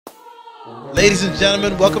Ladies and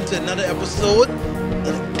gentlemen, welcome to another episode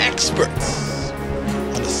of Experts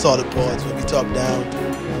on the Solid Pods, where we talk down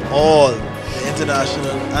all the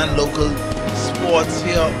international and local sports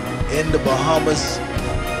here in the Bahamas,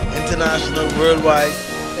 international, worldwide.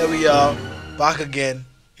 Here we are, back again.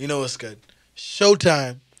 You know what's good.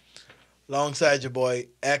 Showtime, alongside your boy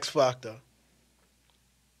X Factor.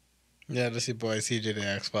 Yeah, this is your boy CJ the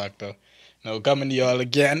X Factor. Now coming to y'all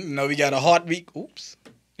again. Now we got a hot week. Oops.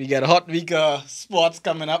 We got a hot week of sports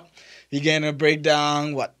coming up. We gonna break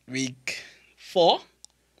down week 4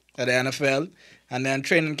 of the NFL. And then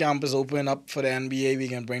training camp is open up for the NBA. We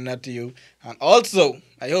can bring that to you. And also,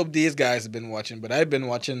 I hope these guys have been watching, but I've been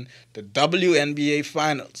watching the WNBA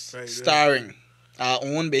finals, starring our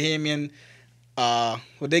own Bahamian,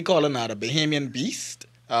 what they call it now, the Bahamian Beast,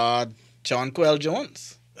 John Quell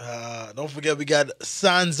Jones. Don't forget we got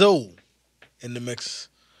Sanzo in the mix.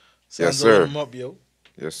 Sanzo, Yes, sir. hit him up, yo.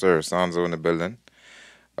 Yes, sir. Sanzo in the building.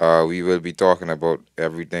 We will be talking about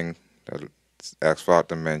everything that X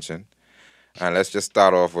Factor mentioned. And let's just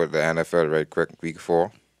start off with the NFL right quick, week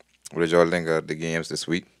 4. What did y'all think of the games this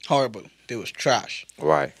week? Horrible. They was trash.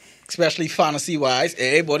 Why? Especially fantasy-wise.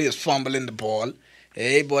 Everybody was fumbling the ball.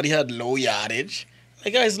 Everybody had low yardage.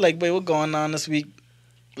 Like, guys, boy, what going on this week?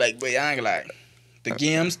 Like, boy, I ain't gonna lie. The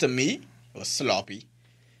games, to me, was sloppy.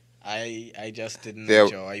 I just didn't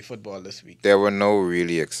enjoy football this week. There were no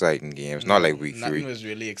really exciting games. Not like week 3. Nothing was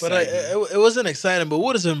really But exciting. it wasn't exciting. But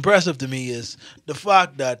what is impressive to me is the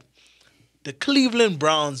fact that the Cleveland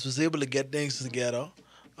Browns was able to get things together.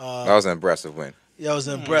 That was an impressive win. Yeah, it was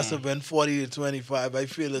impressive. And 40-25. I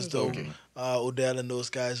feel as though Odell and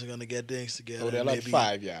those guys are gonna get things together. They're like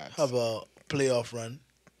 5 yards. Have a playoff run.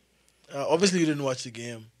 Obviously, you didn't watch the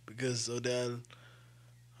game because Odell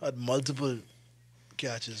had multiple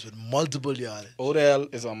catches with multiple yardage. Odell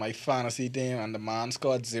is on my fantasy team, and the man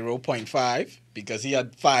scored 0.5 because he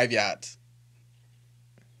had 5 yards.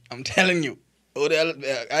 I'm telling you. Odell,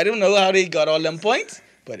 I don't know how they got all them points,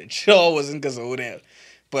 but it sure wasn't because of Odell.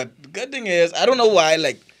 But the good thing is, I don't know why,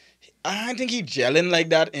 I don't think he's gelling like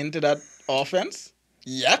that into that offense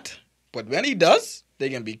yet. But when he does, they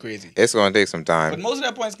can be crazy. It's going to take some time. But most of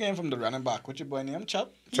their points came from the running back. What's your boy name? Chubb?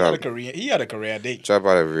 Chubb. He had a career day. Chubb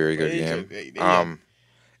had a very good game.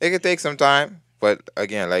 It could take some time, but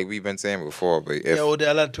again, like we've been saying before, but if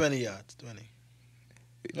Odell had 20 yards. 20.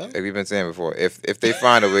 like we've been saying before, if they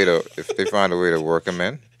find a way to work him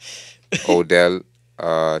in, Odell,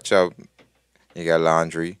 Chubb, you got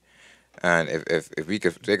Landry, and if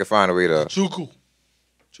they could find a way to Chuku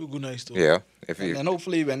nice too. yeah, And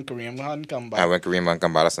hopefully when Kareem Hunt come back, and when Kareem Hunt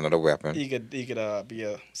come back, that's another weapon. he could be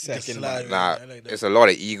a second slide. man. Nah, I like that. it's a lot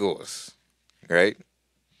of egos, right?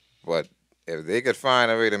 But if they could find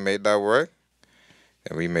a way to make that work,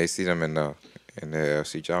 then we may see them in the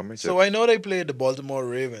AFC Championship. So I know they played the Baltimore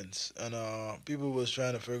Ravens, and people was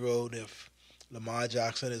trying to figure out if Lamar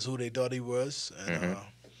Jackson is who they thought he was, and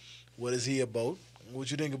what is he about. What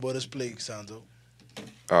you think about his play, Sanzo?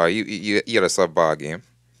 He had a subpar game.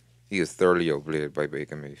 He was thoroughly outplayed by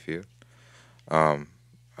Baker Mayfield.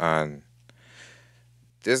 And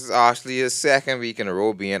this is actually his second week in a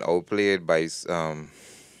row being outplayed by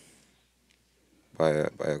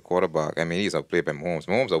a quarterback. I mean, he's outplayed by Mahomes.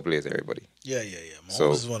 Mahomes outplays everybody. Yeah. Mahomes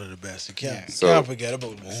So- is one of the best. You can't So- forget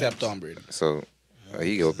about Mahomes. Except Tom Brady. So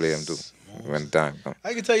he outplayed him too when the time comes.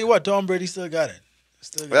 I can tell you what, Tom Brady still got it.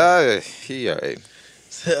 He all right.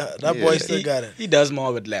 That boy still got it. He does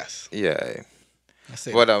more with less. Yeah. That's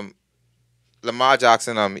it. But Lamar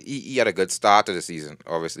Jackson, he had a good start to the season,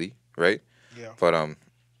 obviously, right? Yeah. But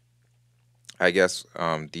I guess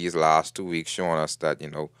these last 2 weeks showing us that,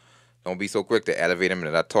 don't be so quick to elevate him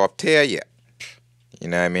into that top tier yet. You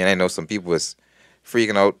know what I mean? I know some people is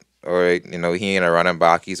freaking out, all right, he ain't a running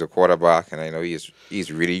back, he's a quarterback, and I know he's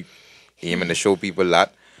really aiming to show people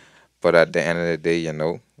that. But at the end of the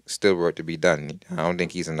day, still work to be done. I don't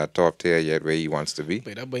think he's in that top tier yet where he wants to be,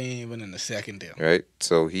 But that boy ain't even in the second tier. right?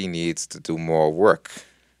 So he needs to do more work.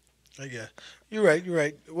 I guess. You're right.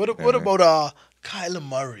 What about Kyler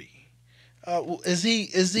Murray? Is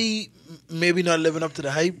he maybe not living up to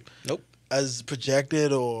the hype? Nope. As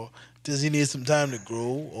projected, or does he need some time to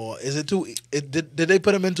grow, or is it too? Did they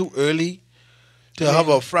put him in too early to have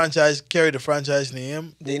a franchise carry the franchise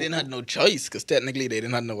name? They didn't have no choice because technically they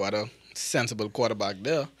didn't have no other sensible quarterback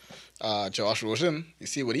there. Josh Rosen, you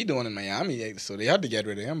see what he doing in Miami, so they had to get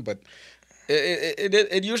rid of him. But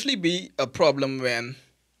it usually be a problem when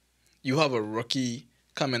you have a rookie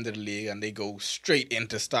come into the league and they go straight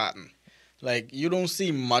into starting. Like, you don't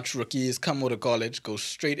see much rookies come out of college, go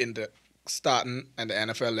straight into starting at the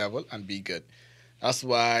NFL level and be good. That's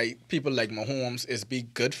why people like Mahomes, it's be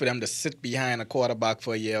good for them to sit behind a quarterback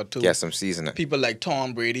for a year or two. Get some seasoning. People like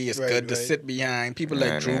Tom Brady, it's Right, good to right. sit behind. People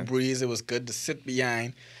Yeah, like Drew man. Brees, it was good to sit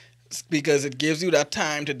behind because it gives you that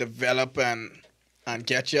time to develop and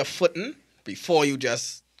get your footing before you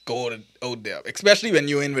just out there, especially when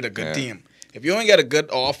you're in with a good Yeah. team. If you ain't got a good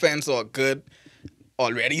offense or a good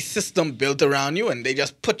already system built around you and they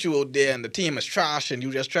just put you out there and the team is trash and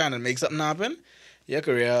you just trying to make something happen, your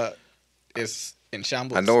career is in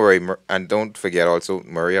shambles. And don't worry, and don't forget also,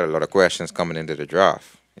 Murray had a lot of questions coming into the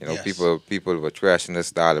draft. You know, Yes. people were questioning his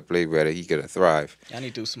style of play, whether he could thrive And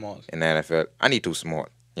he too small. in the NFL. And he too small,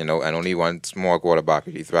 you know, and only one small quarterback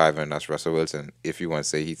really thriving, and that's Russell Wilson, if you want to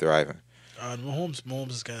say he thriving. Mahomes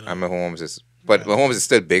is kind of. And Mahomes is, but Mahomes is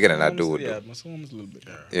still bigger than that dude. Yeah, though. Mahomes a little bit.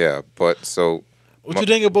 Yeah, but so What you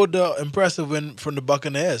think about the impressive win from the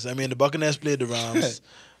Buccaneers? I mean, the Buccaneers played the Rams.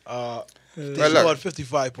 They Well, look, scored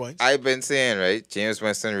 55 points. I've been saying, right, James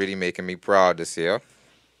Winston really making me proud this year.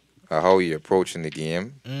 How he approaching the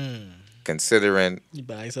game, considering He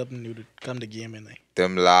buys something new to come to game and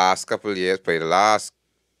them last couple of years,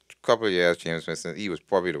 James Winston, he was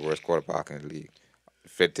probably the worst quarterback in the league.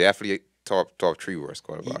 Fit definitely top 3 worst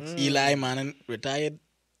quarterbacks. Eli Manning retired.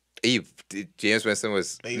 James Winston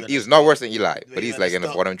was They he was not worse than Eli, but they he's better like in the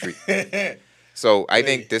stop. bottom 3. So I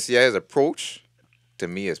think Hey. this year's approach to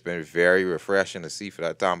me has been very refreshing to see for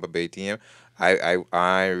that Tampa Bay team.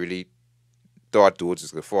 I really thought dudes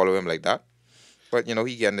was gonna follow him like that. But you know,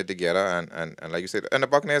 he getting it together and like you said, and the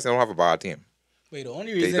Buccaneers don't have a bad team. Wait, the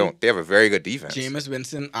only They reason don't. They have a very good defense. Jameis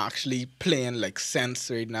Winston actually playing like sense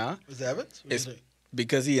right now Was that it? is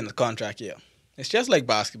because he in the contract year. It's just like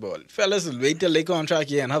basketball. Fellas will wait till they contract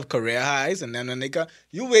year and have career highs, and then when they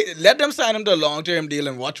you wait, let them sign him to a long term deal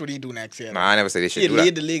and watch what he do next year. Nah, I never say they should He do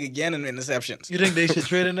lead that. the league again in interceptions. You think they should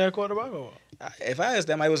trade in their quarterback or what? If I asked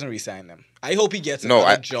them, I wasn't resigning them. I hope he gets No,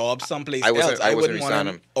 another I- job someplace I wasn't- else. I I wasn't wouldn't want him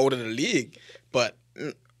resigning out of the league. But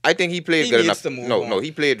I think he played He good needs enough. to move No, on.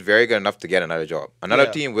 he played very good enough to get another job. Another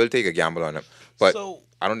Yeah. team will take a gamble on him, but So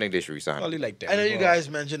I don't think they should resign probably him. like that. I know you guys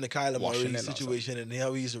mentioned the Kyler Murray Washington or situation and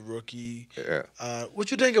how he's a rookie. Yeah. What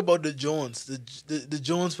you think about the Jones, the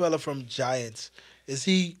Jones fella from Giants? Is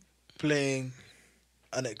he playing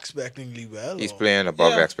unexpectedly well? He's or- playing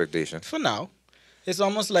above Yeah. expectations. For now, it's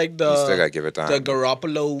almost like You still the gotta give it time.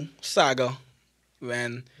 Garoppolo saga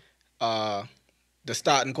when the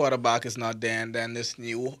starting quarterback is not there, and then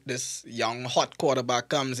this young hot quarterback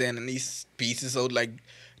comes in and he pieces out like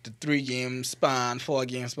the 3-game span,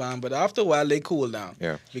 4-game span. But after a while, they cool down.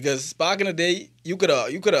 Yeah. Because back in the day, you could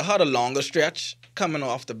have had a longer stretch coming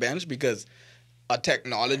off the bench because our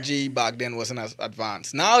technology back then wasn't as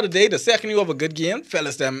advanced. Now today, the second you have a good game,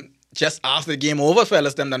 fellas them just after the game over,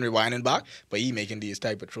 fellas them done rewinding back, but he making these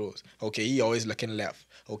type of throws. Okay, he always looking left.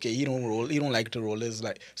 Okay, he don't roll. He don't like to roll his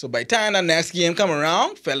like. So by the time the next game come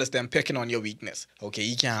around, fellas them picking on your weakness. Okay,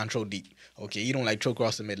 he can't throw deep. Okay, he don't like throw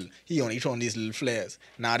across the middle. He only throwing these little flares.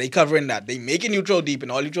 Now they covering that. They making you throw deep,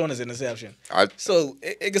 and all you throwing is interception. So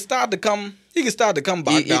it can start to come. He can start to come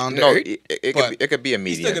back down no, there. it could be a He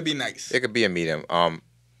medium. still could be nice. It could be a medium.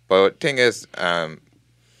 But the thing is,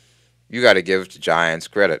 you got to give the Giants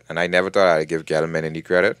credit, and I never thought I'd give Gettleman any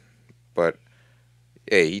credit, but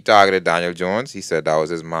hey, he targeted Daniel Jones. He said that was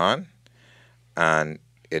his man, and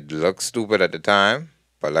it looked stupid at the time.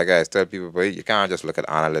 But like I tell people, but you can't just look at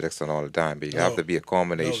analytics and all the time. But you have No. to be a No,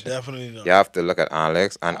 combination. definitely not. You have to look at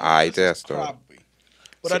analytics and eye This is test. though. probably-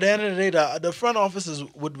 But at the end of the day, the front offices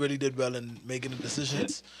would really did well in making the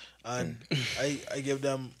decisions, and I give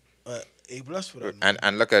them A+ for that.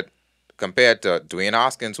 And look at compared to Dwayne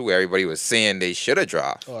Hoskins, who everybody was saying they should have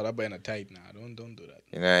dropped. Oh, that boy in a tight now. Don't do that.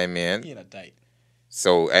 You know what I mean? He in a tight.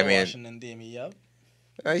 So I mean, Washington did me up.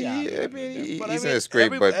 he's But in a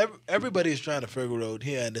scrape, everybody is trying to figure out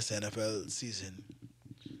here in this NFL season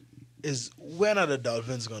is when are the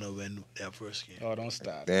Dolphins gonna win their first game? Oh, don't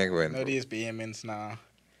start. they ain't winning. No, these payments now.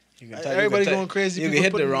 You can Everybody going crazy. You People can hit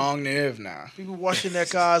the putting- wrong nerve now. People washing their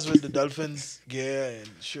cars with the Dolphins gear and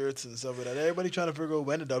shirts and stuff like that. Everybody trying to figure out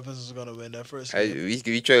when the Dolphins is gonna win their first game. We Who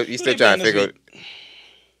still they trying to playing figure this out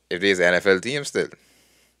if there's an NFL team still.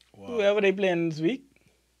 Wow. Whoever they playing this week.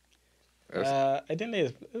 That's- I think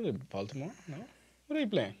is it Baltimore. No, what are they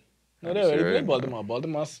playing? No, I'm they already sure. played Baltimore.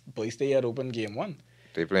 Baltimore's boys they had open game 1.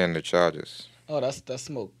 They playing the Chargers. Oh, that's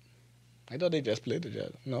smoke. I thought they just played the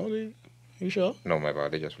Jazz. No, they. You sure? No, my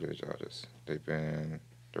bad. They just played the Chargers. They playing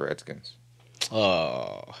the Redskins.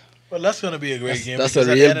 Oh, Well, that's gonna be a great game. that's a because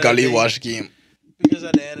at the real end of the gully day- wash game. Because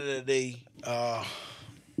at the end of the day,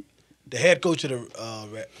 the head coach of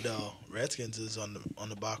the Redskins is on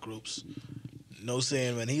the back ropes. No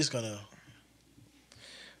saying when he's gonna.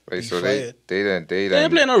 Wait, Be so fired. they They ain't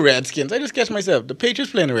done. playing no Redskins. I just catch myself. The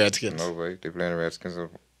Patriots playing the Redskins. No way, they playing the Redskins on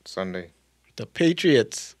Sunday. The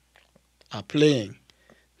Patriots are playing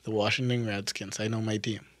the Washington Redskins. I know my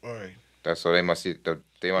team. All right. That's so they must see.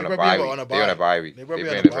 They on They a probably bye on week. a They bye. on a bye week. They They probably on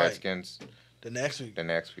playing a the bye. Redskins The next week. the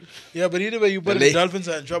next week. Yeah, but either way, you put The the Dolphins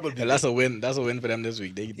are in trouble. Yeah, people. that's a win. That's a win for them this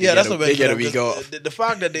week. They Yeah, get that's a, a win. They for get a them, week 'cause off. The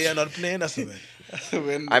fact that they are not playing, that's a win. That's a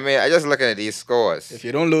win. I mean, I just looking at these scores. If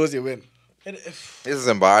you don't lose, you win. If, This is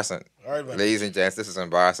embarrassing, all right, man. ladies and gents. This is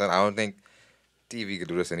embarrassing. I don't think TV could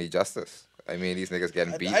do this any justice. I mean, these niggas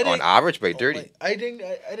getting beat I on think- average by Oh, 30. wait, I think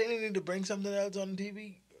they need to bring something else on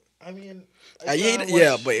TV. I mean, I hate can't it.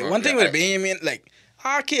 Yeah, watch- but Well, one thing yeah, with me, I mean, like,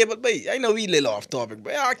 our cable, but I know we little off topic,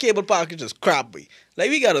 but our cable package is crap, boy. Like,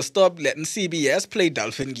 we gotta stop letting CBS play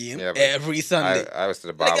Dolphin game Yeah, but every Sunday. I was to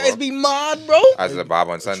the Like, barber. guys be mad, bro. I was to the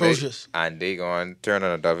barber on Sunday, Atrocious. and they going turn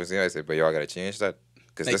on the Dolphins game. I said, but y'all gotta change that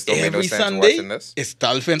because Like, this don't make no every sense Sunday, watching this. it's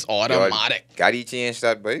Dolphins automatic. Gotta change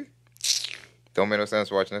that, boy. Don't make no sense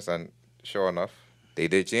watching this, and sure enough, they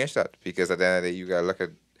did change that because at the end of the day, you gotta look at.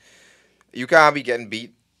 You can't be getting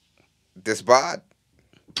beat this bad.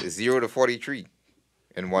 It's 0-43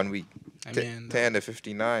 in 1 week. I mean,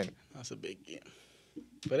 10-59. that's a big game.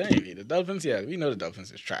 But anyway, the Dolphins, yeah, we know the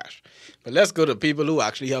Dolphins is trash. But let's go to people who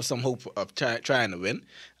actually have some hope of trying to win.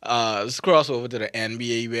 Let's cross over to the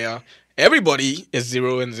NBA where everybody is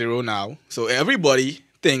 0-0 now. So everybody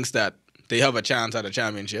thinks that they have a chance at a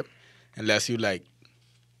championship, unless you like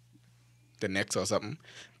the Knicks or something.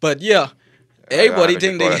 But yeah, everybody I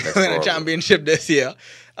think call they it can next win a level. championship this year.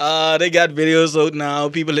 They got videos out now.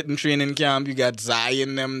 People hitting training camp. You got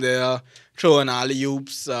Zion them there throwing alley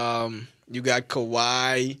oops. You got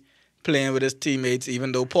Kawhi playing with his teammates,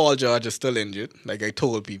 even though Paul George is still injured. Like I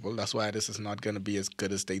told people, that's why this is not going to be as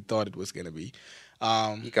good as they thought it was going to be.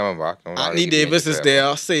 He coming back. Don't Anthony he be Davis injured is forever.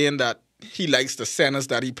 there saying that he likes the centers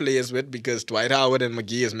that he plays with because Dwight Howard and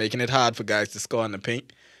McGee is making it hard for guys to score in the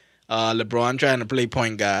paint. LeBron trying to play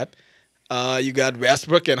point guard. You got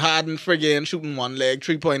Westbrook and Harden friggin' shooting one leg,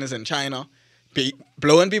 3-pointers in China,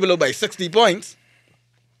 blowing people up by 60 points.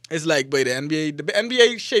 It's like, boy, the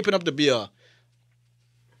NBA shaping up to be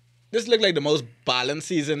this look like the most balanced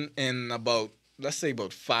season in about, let's say,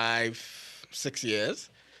 about 5-6 years.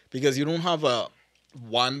 Because you don't have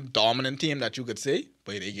one dominant team that you could say,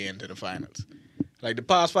 but they get into the finals. Like the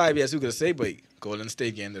past 5 years, you could say, but Golden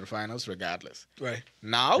State get into the finals regardless. Right.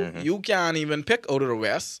 Now, you can't even pick out of the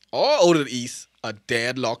West or out of the East a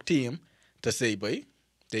deadlock team to say, boy,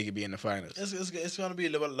 they could be in the finals. It's going to be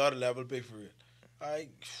a lot of level play for it.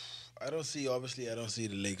 I don't see the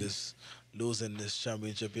Lakers losing this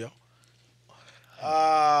championship here.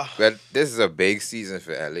 But this is a big season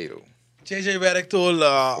for LA though. JJ Redick told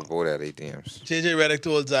For both LA teams. JJ Redick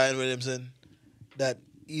told Zion Williamson that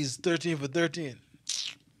he's 13 for 13.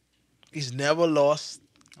 He's never lost.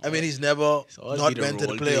 I mean, he's never So not been to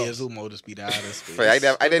the playoffs. Who most be the hardest. But I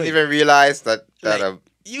didn't even realize that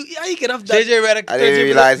You could have that. JJ Redick. I didn't 13 for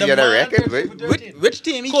realize he 13. had a The man record, 13 for but- 13. Which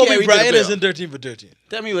team he Kobe carried Bryant to the is in playoff? 13 for 13.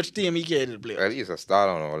 Tell me which team he carried to the playoff. well, he's a start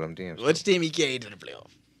on all them teams. Which team he carried to the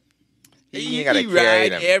playoff? He ain't gotta he carry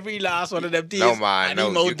ride them. every last one of them teams. No man, and he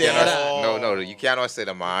no, mowed you their cannot. ass. No, you cannot say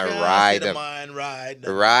the man Can't ride say the them. man ride.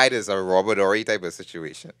 The ride is a Robert Ory type of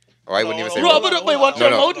situation. Or I wouldn't even say Robert, wait, watch No,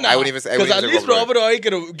 your no, mouth now. I wouldn't even say- I Because wouldn't at even least say Robert Robert Ory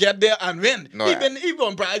could get there and win. No, he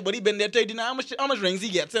won't brag, but he been there 13 times. How much rings he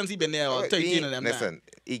get since he been there? Or 13 of them. Listen,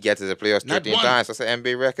 he gets to the playoffs Not 13 one. times. That's an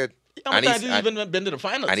NBA record. How much And times he's- has he even been to the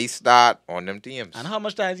finals? And he start on them teams. And how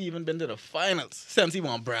much times he even been to the finals since he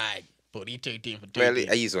won't brag? But he 13 for 13.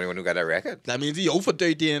 Well, he's the only one who got that record. That means he 0 for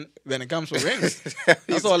 13 when it comes to rings.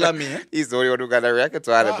 That's all that means. He's the only one who got that record,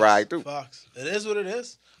 so I had to brag too. Fox. It is what it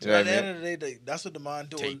is. You know At what the I end of the day, that's what the man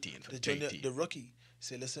told 13 for the junior, 13. the rookie.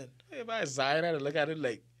 Say, listen, If I Zion, I had to look at it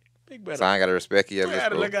like, big brother. Zion got to respect he I elders, had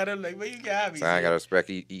to bro. look at it like, where you got me? Zion got to respect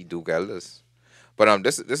he Duke elders. But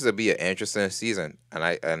this will be an interesting season,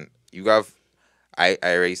 and you got I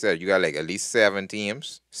already said you got like at least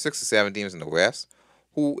 6 to 7 teams in the West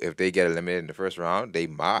who, if they get eliminated in the first round, they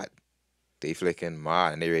mad. They flicking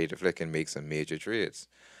mad, and they ready to flick and make some major trades.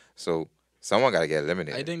 So someone got to get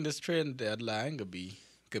eliminated. I think this trade deadline could be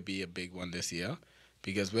a big one this year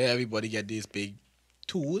because where everybody get these big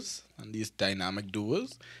tools and these dynamic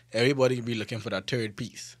duels, everybody can be looking for that third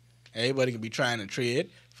piece. Everybody can be trying to trade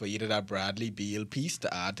for either that Bradley Beal piece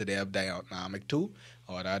to add to their dynamic tool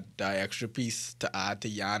or that extra piece to add to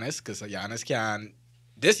Giannis because Giannis can.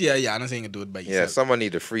 This year, Giannis ain't gonna do it by Yeah, himself. someone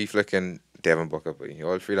need to free flicking Devin Booker, but you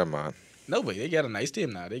all free that man. No, but they got a nice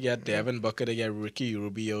team now. They got Devin Booker, they got Ricky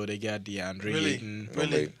Rubio, they got DeAndre Really? Ayton.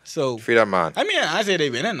 Really? So, Free that man. I mean, I say they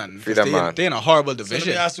winning nothing. 'Cause Free that man. They in a horrible So let division.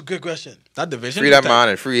 me ask you a quick question. That division. Free is that tight. man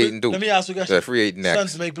and free Ayton too. Let me ask you a question. Yeah, free Ayton next.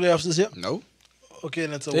 Suns make playoffs this year? No. Okay,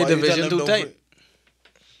 then so They why you division telling them too don't tight. free-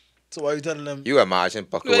 So why you telling them? You imagine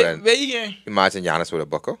Booker with Where you going? imagine Giannis with a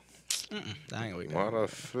Booker. I ain't wait. What a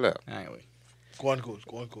flip. I ain't wait. Go on, coach.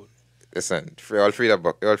 Go on, coach. Listen, all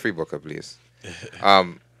three Booker, please.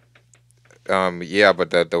 Yeah, but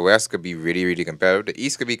the West could be really, really competitive. The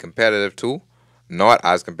East could be competitive too. Not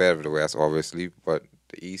as competitive as the West, obviously, but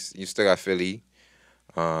the East, you still got Philly,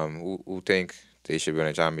 who think they should win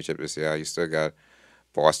a championship this year. You still got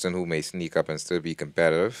Boston, who may sneak up and still be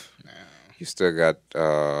competitive. No. You still got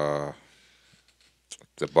the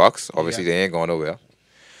Bucks. Obviously, they ain't going nowhere.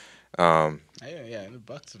 Yeah, the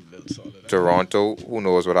Bucks are a little solid. Toronto, who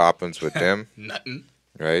knows what happens with them, Nothing.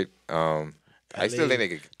 right? I still think they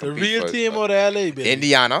could The compete real for- team or the LA, baby?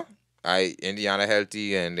 Indiana. Indiana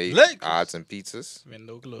healthy and they Lakers. add some pizzas.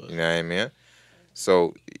 Window closed. You know what I mean?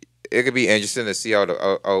 So it could be interesting to see how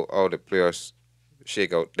the players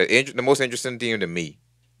shake out. The most interesting team to me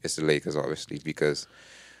is the Lakers, obviously, because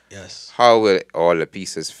Yes. how will all the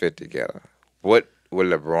pieces fit together? What will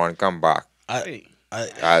LeBron come back Hey,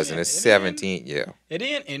 as in his 17th year? it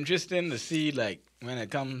ain't interesting to see, like, when it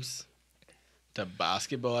comes to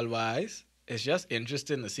basketball wise, it's just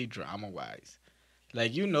interesting to see drama wise.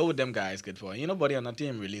 Like, you know what them guys good for. Ain't nobody on that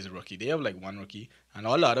team really is a rookie. They have like one rookie. And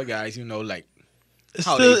all the other guys, you know, like It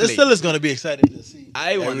how still, they it play. still is going to be exciting to see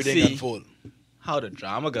I want to everything see unfold. how the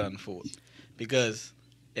drama gonna unfold. Because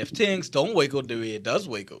if things don't wake out the way it does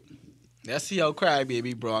wake out, let's see how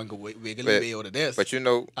Crybaby Braun go wiggle But- way out of this. But you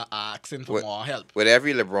know, Asking for What- more help. with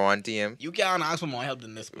every LeBron team, You can't ask for more help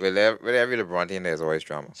than this. with every LeBron team, there's always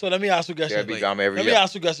drama. So let me ask you a There'll question. be Like, drama every Let me year.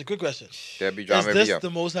 ask you guys a quick question. There'll be Is drama every this year. the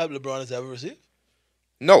most help LeBron has ever received?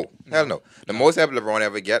 No, hell no. The most help LeBron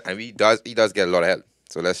ever get, and he does get a lot of help.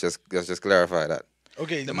 So let's just clarify that.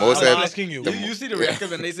 Okay, The I'm most help- asking you. You see the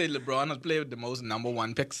record when they say LeBron has played with the most number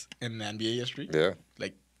one picks in the NBA history? Yeah.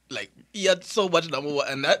 Like he had so much number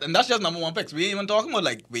one, and that's just number one picks. We ain't even talking about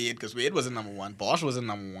like Wade, because Wade was in number one, Bosch was in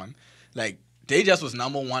number one. Like they just was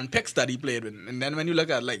number one picks that he played with. And then when you look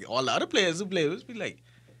at like all the other players who played, it's be like,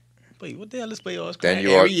 wait, what the hell is players? Then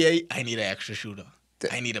you Every year, I need an extra shooter.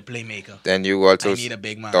 I need a playmaker. Then you also I need a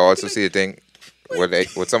big man. also see the thing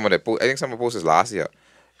with someone that I think someone posted last year.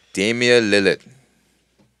 Damian Lillard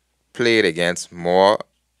played against more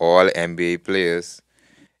All NBA players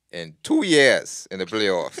in 2 years in the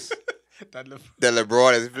playoffs That Le- than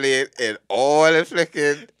LeBron has played in all the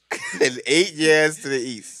flicking in 8 years to the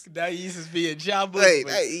East. that East is being shambles. Wait,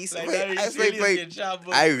 boy. that East, Like, wait, that I East say, really is wait. being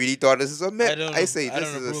shambles. I really thought this is a myth. don't I say I this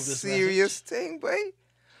don't is a approve this serious thing, boy.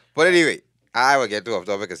 But anyway, I will get too off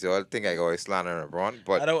topic because you all think I always slander LeBron,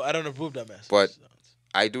 but I don't approve that mess. But-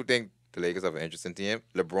 I do think the Lakers have an interesting team.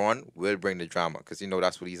 LeBron will bring the drama because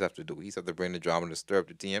that's what he's have to do. He's have to bring the drama to stir up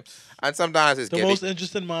the team, and sometimes it's the getting most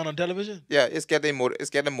interesting man on television. it's getting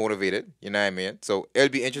motivated. You know what I mean? So it'll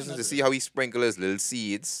be interesting to see how he sprinkle his little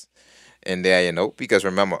seeds in there. Because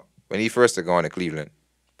remember when he first gone to Cleveland,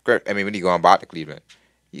 when he going back to Cleveland,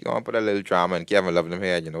 he gonna put a little drama and Kevin Love them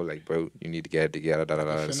here. Like, bro, you need to get it together.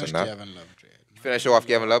 This Finish and that. Kevin Love trade. Finish off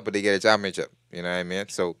Kevin Love, but they get a championship. You know what I mean?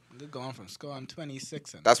 So They're going from scoring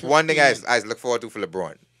 26 and that's one thing I 15. look forward to for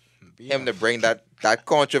LeBron. Be Him a- to bring that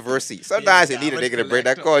controversy. Sometimes you need a nigga to bring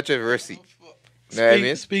that controversy. You know what I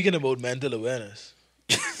mean? Speaking about mental awareness,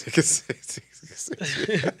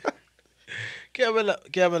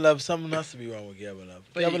 Kevin Love, something has to be wrong with Kevin Love.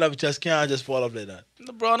 But Kevin Love just can't just fall off like that.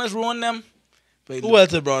 LeBron has ruined them. But Who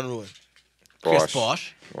else LeBron ruined? Chris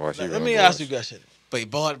Bosh. Let me ask you a question. But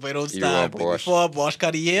don't You start. ruined But Bosh. before Bosh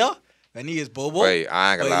cut the hair, when he is Bobo. Wait,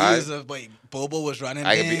 I ain't but gonna he lie. is Bobo was running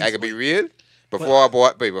I things. can be real. Before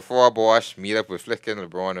Bosch meet up with Flickin,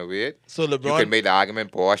 LeBron and Wade, So you could LeBron, make the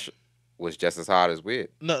argument Bosch was just as hard as Wade.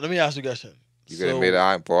 no, let me ask you a question. You could have made the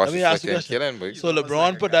argument Bosch let was me ask you a Flickin question. killing, but So almost LeBron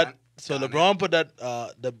like a put that. Ghana- So Ghana. LeBron put that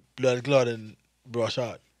the blood clot in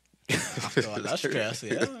Brashard After all that stress,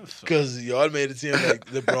 yeah. So because y'all made it seem like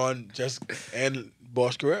LeBron just end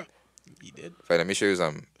Bosch career. he did. Fine, let me show you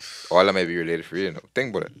something. All that may be related for you,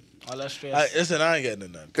 Think about it. All that stress. Listen, I ain't getting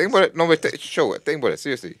in that. Think about it. No, but show it. Think about it.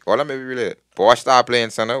 Seriously. All that may be related. Bosch started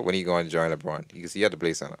playing center when he going to join LeBron. Because he had to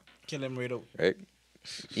play center, Kill him right out. right?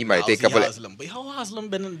 He might take a How's couple. Haslam? But how Haslam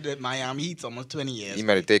been in the Miami Heat almost 20 years? He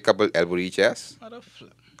might take a couple elbow to each chest. What a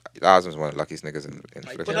flip. Haslam's one of the luckiest niggas in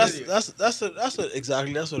Like, But flicking. that's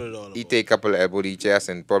exactly what it all about. He take a couple elbow to each chest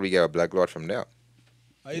and probably get a black clot from there.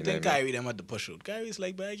 How you You know think what I Kyrie them had to push out? Kyrie's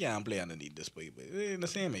like, but I can't play underneath this boy. But it ain't the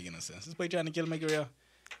same making no sense. This boy trying to kill my career.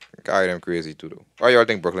 Kyrie them crazy too though. What y'all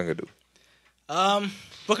think Brooklyn could do?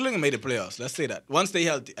 Brooklyn can make the playoffs. Let's say that. Once they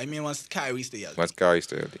healthy. I mean, once Kyrie stay healthy. Once Kyrie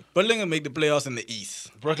stay healthy. Brooklyn can make the playoffs in the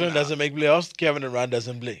East. Brooklyn doesn't make playoffs. Kevin Durant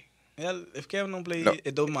doesn't play. Well, if Kevin don't play, No.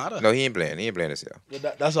 it don't matter. No, he ain't playing. He ain't playing this year.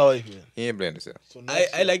 That's how I feel. He ain't playing this year. So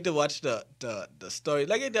I like to watch the story.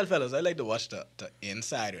 Like I tell fellas, I like to watch the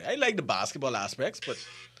insider. I like the basketball aspects, but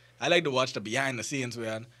I like to watch the behind the scenes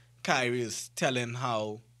where Kyrie is telling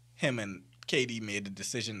how him and KD made the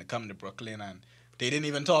decision to come to Brooklyn, and they didn't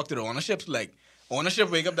even talk to the ownership. Like ownership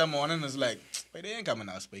wake up that morning and is like, wait, they ain't coming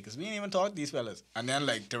to us because we ain't even talk to these fellas. And then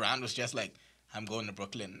like Durant was just like, I'm going to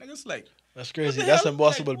Brooklyn. Niggas like, that's crazy. the That's hell?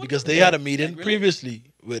 impossible Like, what because the they hell? had a meeting Like, really? previously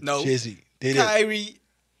with No. Jay-Z. They did. Kyrie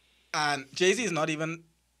and Jay-Z is not even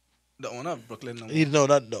the owner of Brooklyn no more. No,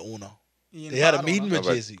 not the owner. He ain't They had a part meeting owner. with No,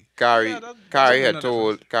 but Jay-Z. Kyrie, Yeah, that's Kyrie a had difference.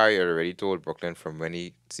 told Kyrie had already told Brooklyn from when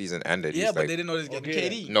he season ended. Yeah, He's but like, they didn't know they was getting Okay.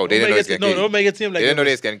 KD. no, they didn't know he was getting No, KD. don't make it seem like They didn't know it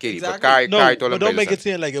they was, was getting KD. Exactly. But Kyrie no, told but him, don't "Hey, make it listen."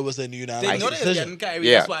 seem like it was a unanimous They know they was decision. getting Kyrie.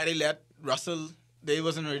 Yeah. That's why they let Russell. They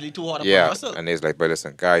wasn't really too hard upon Yeah, Russell. and it's like, but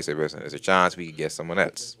listen, Kyrie said, listen, there's a chance we could get someone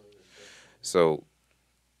else. So,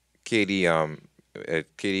 KD,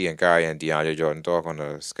 KD and Kyrie and DeAndre Jordan talk on the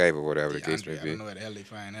Skype or whatever the case may DeAndre, I be. don't know where the hell they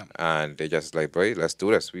find him. And they just like, boy, let's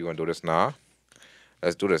do this. We gonna do this now.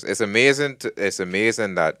 Let's do this. It's amazing. It's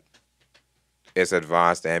amazing that it's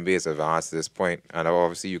advanced. The NBA is advanced to this point, and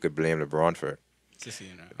obviously you could blame LeBron for it, Just, you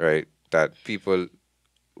know. right? That people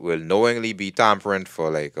will knowingly be tampering for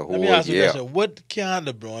like a whole Let me ask you a year. question. What can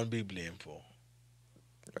LeBron be blamed for?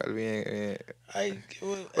 Well,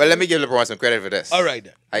 Well, let me give LeBron some credit for this. All right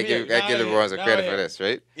then. I give LeBron some credit for this,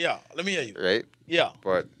 right? Yeah, let me hear you. Right? Yeah.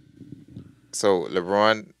 But so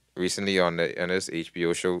LeBron recently on this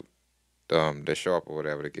HBO show, the shop or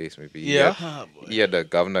whatever the case may be. Yeah. He had the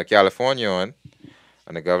governor of California on,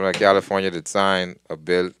 and the governor of California did sign a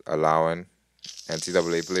bill allowing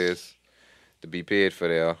NCAA players to be paid for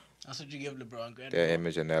That's what you give LeBron credit their for.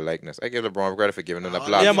 image and their likeness. I give LeBron credit for giving them the Yeah,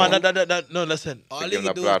 platform. Yeah, man. No, listen. All to he give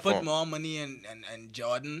him can that do is put platform. more money in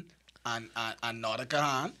Jordan and Norda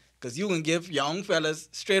Kahan. Because you can give young fellas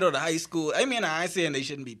straight out of high school. I mean, I ain't saying they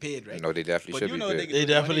shouldn't be paid, right? No, they definitely But should you be know paid. they can They do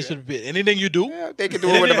the definitely money, should be. Anything you do, Yeah, they can do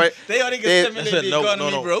it with the money. They only can They- stimulate listen. the No,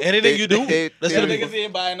 economy, no. bro. Anything you do, they- listen to they- me. Niggas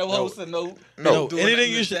ain't buying no house and no. No. doing Anything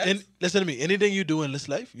nothing you with should. that. Listen to me. Anything you do in this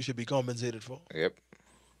life, you should be compensated for. Yep.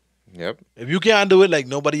 If you can't do it like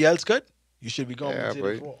nobody else could, you should be Yeah, compensated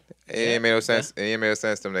boy. for. It ain't made no sense. It ain't made no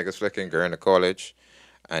sense. Them niggas flicking going to college,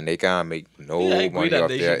 and they can't make no Yeah, I agree money that off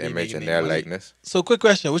they their should be image making and their their money. likeness. So, quick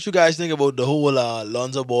question: what you guys think about the whole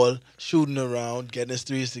Lonzo Ball shooting around, getting his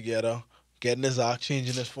threes together, getting his act,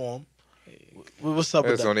 changing his form? What's up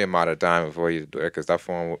with It's that? only a matter of time before he do it, because that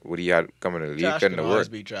form what he had coming in the league Trash couldn't can have always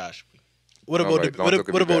worked. be trash. What No, about but the, Lonzo what,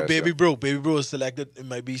 could what be about better, Baby so. Bro? Baby Bro is selected. It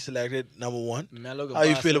might be selected number one. Melo can How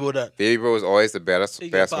you pass feel him. about that? Baby Bro is always the best He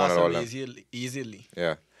can best one pass of all him them. easily.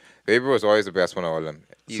 Yeah, Baby Bro is always the best one of all them.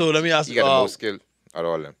 So let me ask he you, got the most skill out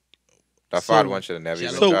of all them. That so- fat one should have never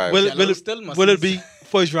even Shallow. So tried. will, Shallow will, still it, must will it be- be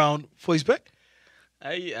first round, first pick?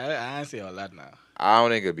 I ain't say all that now. I don't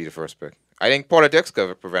think it'll be the first pick. I think politics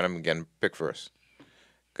could prevent him getting picked first,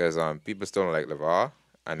 because people still don't like LeVar,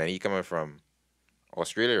 and then he coming from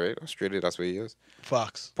Australia, right? Australia, that's where he is.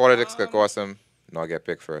 Fox. Politics could cause him not get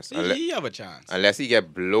picked first, He have a chance. unless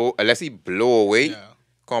he blow away Yeah.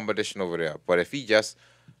 competition over there. But if he just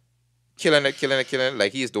killing it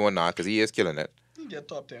like he's doing now, because he is killing it. He get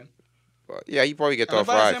top 10. But yeah, he probably get And top if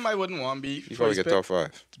I was five. him, I wouldn't want to be He probably first get pick, top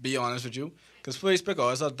five. to be honest with you. Because first pick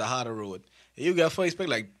always has the harder road. You get first pick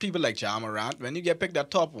like people like Ja Morant. When you get picked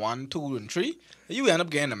at top 1, 2, and 3, you end up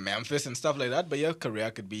getting to Memphis and stuff like that. But your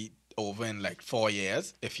career could be over in like 4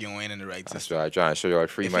 years if you ain't in the right That's system. why I try and show you how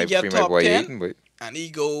free If my he get top boy 10, Aiton, but And he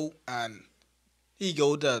go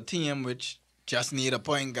to a team which just need a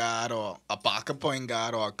point guard or a backup point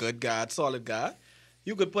guard or a good guard, solid guard.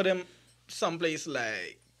 You could put him someplace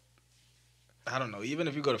like, I don't know, even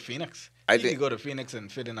if you go to Phoenix. I You think- could go to Phoenix and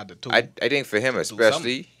fit in at the 2. I think for him do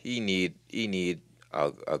especially, he need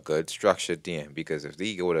a good structured team, because if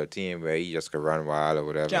he go to a team where he just could run wild or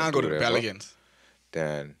whatever, Can't and go do to the whatever, Pelicans.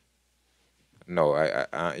 then no,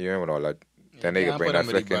 I you ain't want all that. Then they can't could bring put that him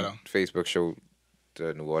with his flicking brother. Facebook show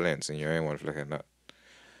to New Orleans, and you ain't want to flicking that.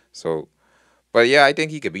 So, but yeah, I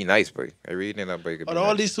think he could be nice, boy. I really think that boy could be But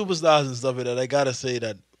all nice. these superstars and stuff like that, I gotta say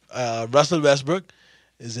that Russell Westbrook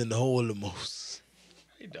is in the hole the most.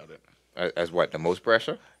 I doubt it. As what, the most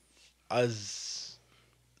pressure? As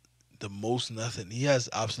the most nothing. He has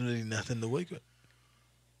absolutely nothing to work with.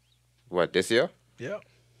 What, this year? Yeah.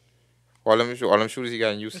 All them shooters he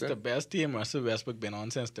got in It's the Houston. best team Russell Westbrook been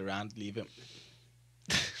on since Durant leave him.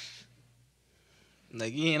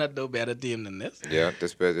 Like, he ain't no better team than this. Yeah,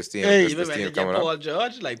 this team, Hey, this Even when team they get coming up. Paul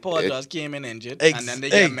George, like Paul It- George came in injured, Ex- and then they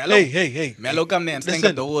hey, get Melo. hey. Melo come there and stink Listen.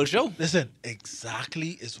 up the whole show. Listen,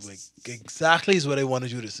 exactly is what I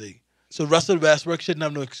wanted you to say. So Russell Westbrook shouldn't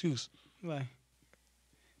have no excuse. Right.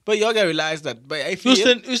 But y'all gotta realize that. But I feel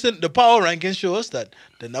Houston, the power ranking shows that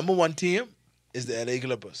the number one team is the LA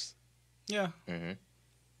Clippers. yeah. Mhm.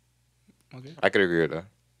 Okay. I could agree with that.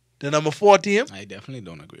 The number 4 team. I definitely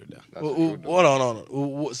don't agree with that. That's Hold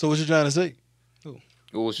on. So what you trying to say?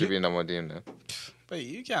 Who should be number one team then? But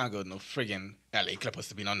you can't go no friggin' LA Clippers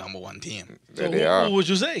to be no number one team. There So they are. Who would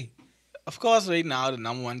you say? Of course, right now the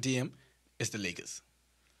number one team is the Lakers.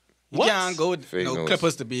 You What? can't go with Fake no news.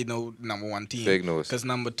 Clippers to be no number one team. Fake news. Because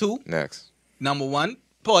number 2, Next. number 1,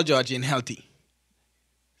 Paul George ain't healthy.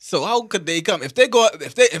 So how could they come if they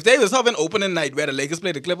was having opening night where the Lakers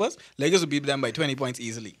play the Clippers? Lakers would beat them by 20 points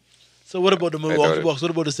easily. So what about the doubt Milwaukee it. Bucks?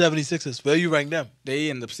 What about the 76ers? Where you rank them? They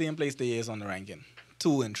in the same place they is on the ranking,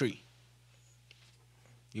 2 and 3.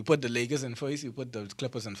 You put the Lakers in first, you put the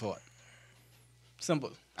Clippers in fourth.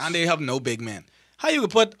 Simple. And they have no big man. How you could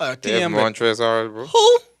put a They have team with Montrezl Harrell, bro.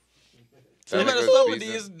 who? That You better nigga stop was with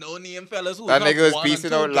beasting. these no-name fellas who That have nigga was one and beasting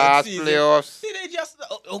two out good last seasons. playoffs. See, they just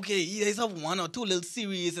okay. They have 1 or 2 little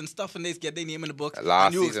series and stuff, and they get their name in the books. Last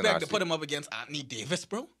and you season, expect to actually. put him up against Anthony Davis,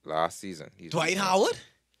 bro? Last season. Dwight Howard?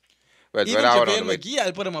 But Even Dwight Howard on JaVale the way. McGee,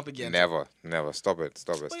 I'll put him up against. Never. Stop it.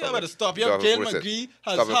 Well, you better stop. Your Stop it, Jalen force it. McGee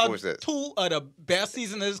Stop has it, had force it. 2 of the best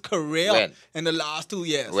seasons of his career When? in the last 2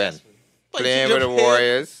 years. When? But Playing you with the just hit-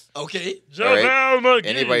 Warriors. Okay. Alright.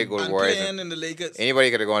 Anybody go to And the Warriors. playing in the Lakers.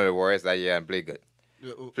 Anybody could have gone to the Warriors that year and played good.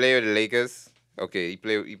 Play with the Lakers. Okay, he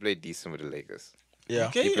played decent with the Lakers. Yeah.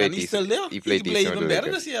 Okay, He played and he's decent. still there. He played play decent with even the better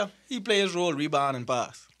Lakers. this year. He plays his role, rebound and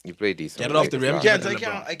pass. He played decent. Get with it off the Lakers rim, last Can't-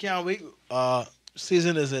 year. I can't wait.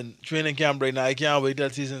 Season is in training camp right now. I can't wait till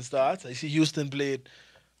season starts. I see Houston played.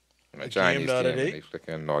 My game Chinese the other team, day. they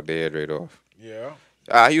flicking knocked their head right off. Yeah.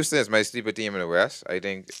 Houston is my sleeper team in the West. I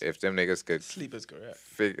think if them niggas could Sleep is correct.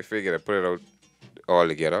 figure to put it out all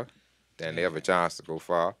together, then they have a chance to go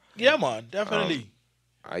far. Yeah, man. Definitely.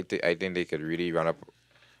 I think they could really run up.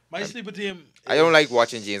 My sleeper team. I don't is- like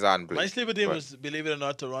watching James Harden play. My sleeper team but is, believe it or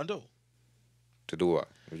not, Toronto. to do what?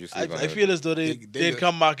 Would you I sleep on it? feel as though They they'd good.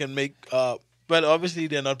 come back and make. Well, obviously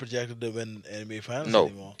they're not projected to win NBA Finals No.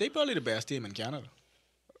 anymore. They probably the best team in Canada.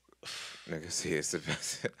 Niggas say it's the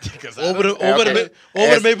best. Over the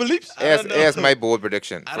Okay. Maple Leafs. Here's my bold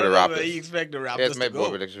prediction I for the don't know where you Raptors. expect the Raptors Here's my to bold go.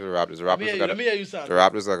 prediction for the Raptors. The Let me Raptors, hear are you- let gonna, me hear you sound. the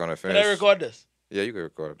Raptors are gonna Can finish. I record this? Yeah, you can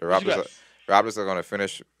record. The What you Raptors are gonna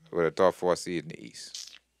finish with a top 4 seed in the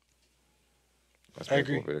East. That's I my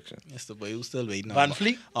agree. bold prediction. Yes, the boy who's still waiting Van on,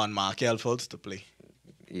 Fleet? on Markel Fultz to play.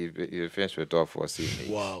 He'll finish with a top 4 seed in the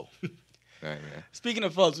East. Wow. Right, man. Speaking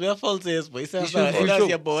of Fultz, where Fultz is, boy? He's That's shooting for that's you.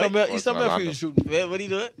 your boy. He's somewhere for you to shoot. Where, what he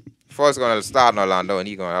doing? Ford's gonna start in Orlando and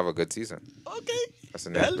he's gonna have a good season. Okay. That's a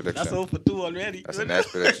nice Well, prediction. that's 0 for 2 already. That's a nice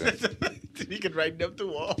prediction. We can write them 2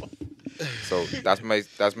 off. So that's my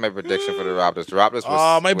prediction for the Raptors. The Raptors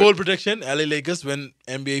was My bold prediction: LA Lakers win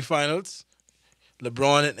NBA Finals.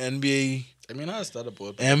 LeBron and NBA I mean, I start a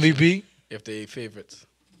board MVP. if they favorites.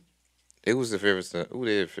 Who's the favorites? Who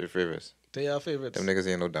they favorites? They are favorites. Them niggas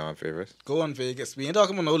ain't no damn favorites. Go on Vegas. We ain't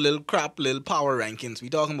talking about no little crap, little power rankings. We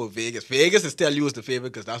talking about Vegas. Vegas is tell you is the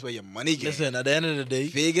favorite because that's where your money gets. Listen, at the end of the day,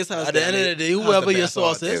 Vegas has at the end of the day, whoever your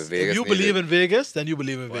source is, Yeah, Vegas if you need believe it. in Vegas, then you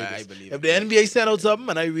believe in Well, Vegas. I believe if in the NBA send out something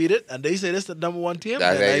and I read it and they say this is the number one team,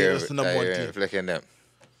 That's then how I you're, it's the number one team. flicking them.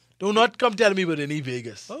 Do not come tell me about any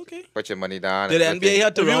Vegas. Okay. Put your money down. Did the and NBA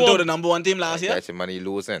have If you Toronto want- the number one team last year? Get your money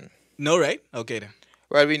losing. No, right? Okay then.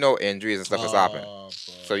 Well, we know injuries and stuff is happening,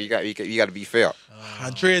 so you got to be fair.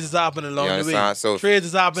 And trades is happening along You the way. understand? So- Trades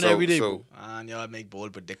is happening so- every day, so- bro. And y'all make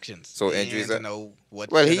bold predictions. So They injuries ain't are- to know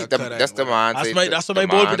what Well, coulda, coulda, that's and the what- man. That's what my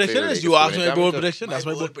bold prediction is. You asked me my bold prediction. My That's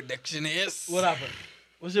my bold bold. prediction is. What happened?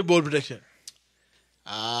 What's your bold prediction?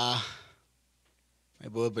 My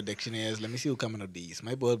bold prediction is. Let me see who coming of these.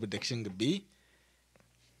 My bold prediction could be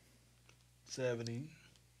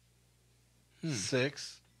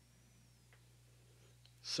 76.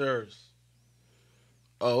 Sirs.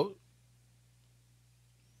 oh,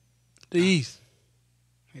 The East.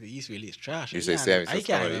 the East really is trash. You I say can't- 76 I can't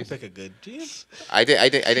coming even East? pick a good team. I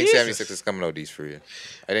think Jesus. 76 is coming out these for you.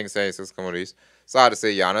 I think 76 is coming out these. Sorry to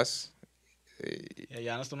say, Giannis. Yeah,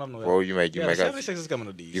 Giannis don't have no. Well, you might the have 76 is coming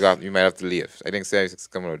of these. you might have to leave. I think 76 is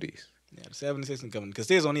coming out these. Yeah, the 76 is coming because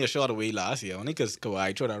there's only a shot away last year. Only because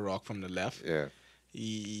Kawhi threw that rock from the left. Yeah,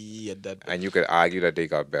 He had that. and you could argue that they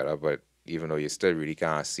got better, but even though you still really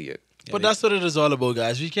can't see it. But that's what it is all about,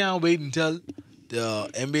 guys. We can't wait until the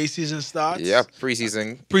NBA season starts. Yeah,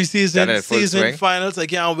 preseason. Preseason, Done in full season swing. finals. I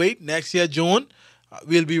can't wait. Next year, June.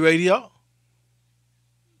 we'll be right here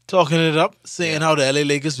talking it up, saying how the LA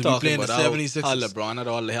Lakers will be Talking playing the about how 76ers. LeBron had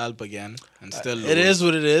all the help again and still It is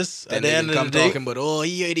what it is. Then At the they end of come the day, talking about, oh,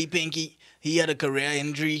 he hurt his pinky. He had a career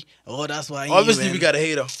injury. Oh, that's why he obviously win. we got a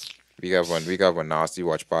hater. We got one nasty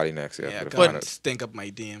watch party next year Yeah, for the come finals. stink up my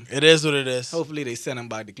team. It is what it is. Hopefully they send him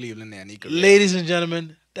back to Cleveland and he could. Ladies and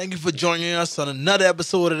gentlemen, thank you for joining us on another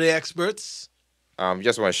episode of The Experts.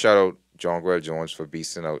 Just want to shout out John Gwell Jones for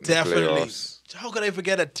beasting out in Definitely. the playoffs. How could I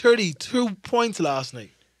forget at 32 points last night?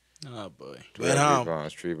 Oh boy. 12 Went home.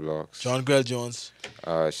 rebounds, 3 blocks. John Grell Jones.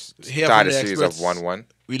 Here Started from the the series of Experts. 1-1.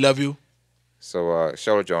 We love you. So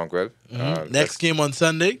shout out John Gwell. Next game on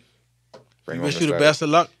Sunday. We bring wish home you the title. best of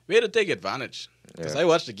luck. We had to take advantage. Because Yeah. I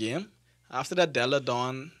watched the game. After Della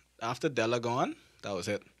gone, that was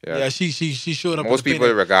it. Yeah, she showed up. Most in the people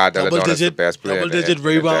paint. regard Della Dawn as the Double-digit- best player in the, double-digit in the,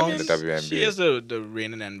 rebounds. in the WNBA. She is the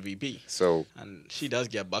reigning MVP. So And she does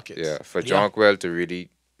get buckets. yeah, for John Gwell to really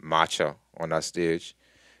match her on that stage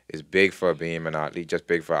is big for being an athlete, just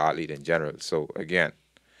big for an athlete in general. So again,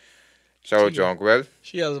 shout out John Gwell.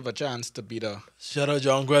 She has a chance to beat her. Shout out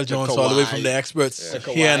John Grell Jones Kawhi. all the way from the Experts The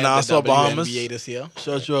Kawhi here in of the Nassau, Bahamas. WNBA this year.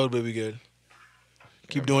 Shout you out, baby girl.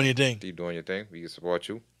 Keep doing your thing. Keep doing your thing. We can support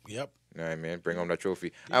you. Yep. You know what I mean? Bring home that trophy.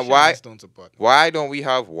 These And Shamans don't support. why don't we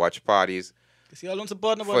have watch parties See, y'all don't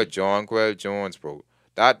support for nobody. John Gwell Jones, bro?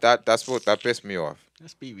 That pissed me off.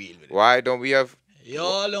 Let's be real with it. Why don't we have?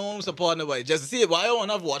 Y'all don't support nobody. Just see why I want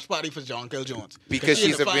to have watch party for John Kell Jones. Because she in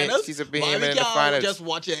she's the a being- finals? she's a Why behemoth we in the can't finals. just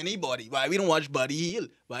watch anybody? Why we don't watch Buddy Hill?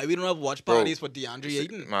 Why we don't have watch Bro, parties for DeAndre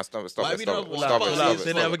Ayton? Man, stop Why it, we stop don't it, have stop watch it, parties stop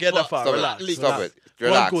They it. never get that far. Stop Relax. it, stop it.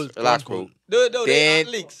 Relax. Relax, Cool. bro. No, They they ain't,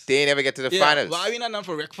 athletes. they ain't never get to the Yeah, finals. why we not none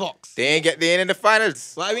for Rick Fox? They ain't in the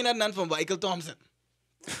finals. Why we not none for Michael Thompson?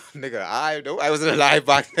 Nigga, I wasn't alive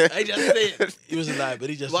back then. I just say it. He was alive, but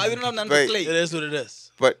he just. Why we don't have none for Wait. Clay? It is what it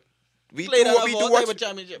is. But we Clay do, don't we have do all type of watch.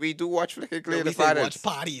 championship. We do watch Flick and Clay in We the say finals. watch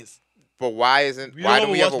parties. But why We don't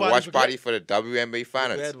don't we have have a a watch watch party party for the WNBA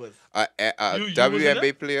finals? Red was. A You was in WNBA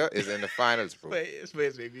that? player is in the finals, bro.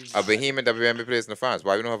 Space, baby. A behemoth WNBA player is in the finals.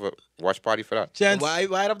 Why we don't have a watch party for that? Chance. Why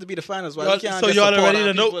it have to be the finals? Why Y'all- we can't so just y'all support already our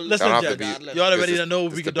to know. people? Listen, Don't have to Chance. be- Y'all this already is- to know.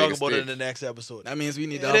 this We is can the talk biggest about it in stage. the next episode. That means we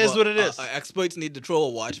need to It have is what it is. Experts need to throw a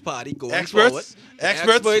watch party going Experts, forward.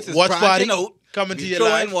 experts, is watch branching party out. coming to We your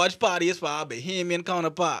throwing live. watch parties for our Bahamian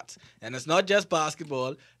counterparts. And it's not just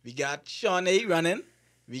basketball. We got Shawnee running.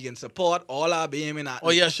 We can support all our Bahamian athletes. Oh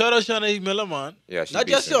yeah, shout out Shawnee Miller, man. Yeah, she Not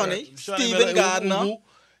just decent, Shawnee. right? Shawnee Steven Miller, Gardner.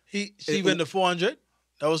 She went to 400.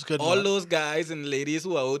 That was good. All man. those guys and ladies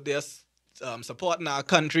who are out there supporting our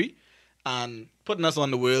country and putting us on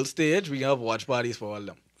the world stage, we have watch parties for all of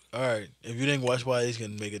them. All right. If you didn't watch parties,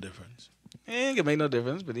 can make a difference. It ain't gonna make no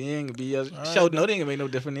difference, but he ain't gonna be right. shouting out. It ain't gonna make no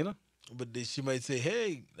difference either. But she might say,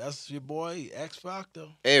 "Hey, that's your boy X Factor."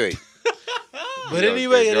 Anyway. But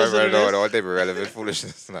anyway, it is what it is. All type of relevant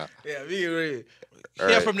foolishness now. Yeah, we ready. All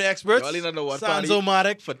Hear right. from the experts. Y'all ain't know what party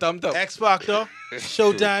Sanzomatic, for Thumb Thumb. X Factor,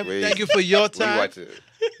 Showtime. Wait. Thank you for your We time. watch it.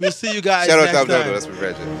 We'll see you guys Shout out next Tom Dodo. time. That's for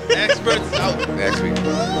Reggie. Experts out Next week.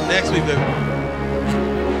 next week, baby.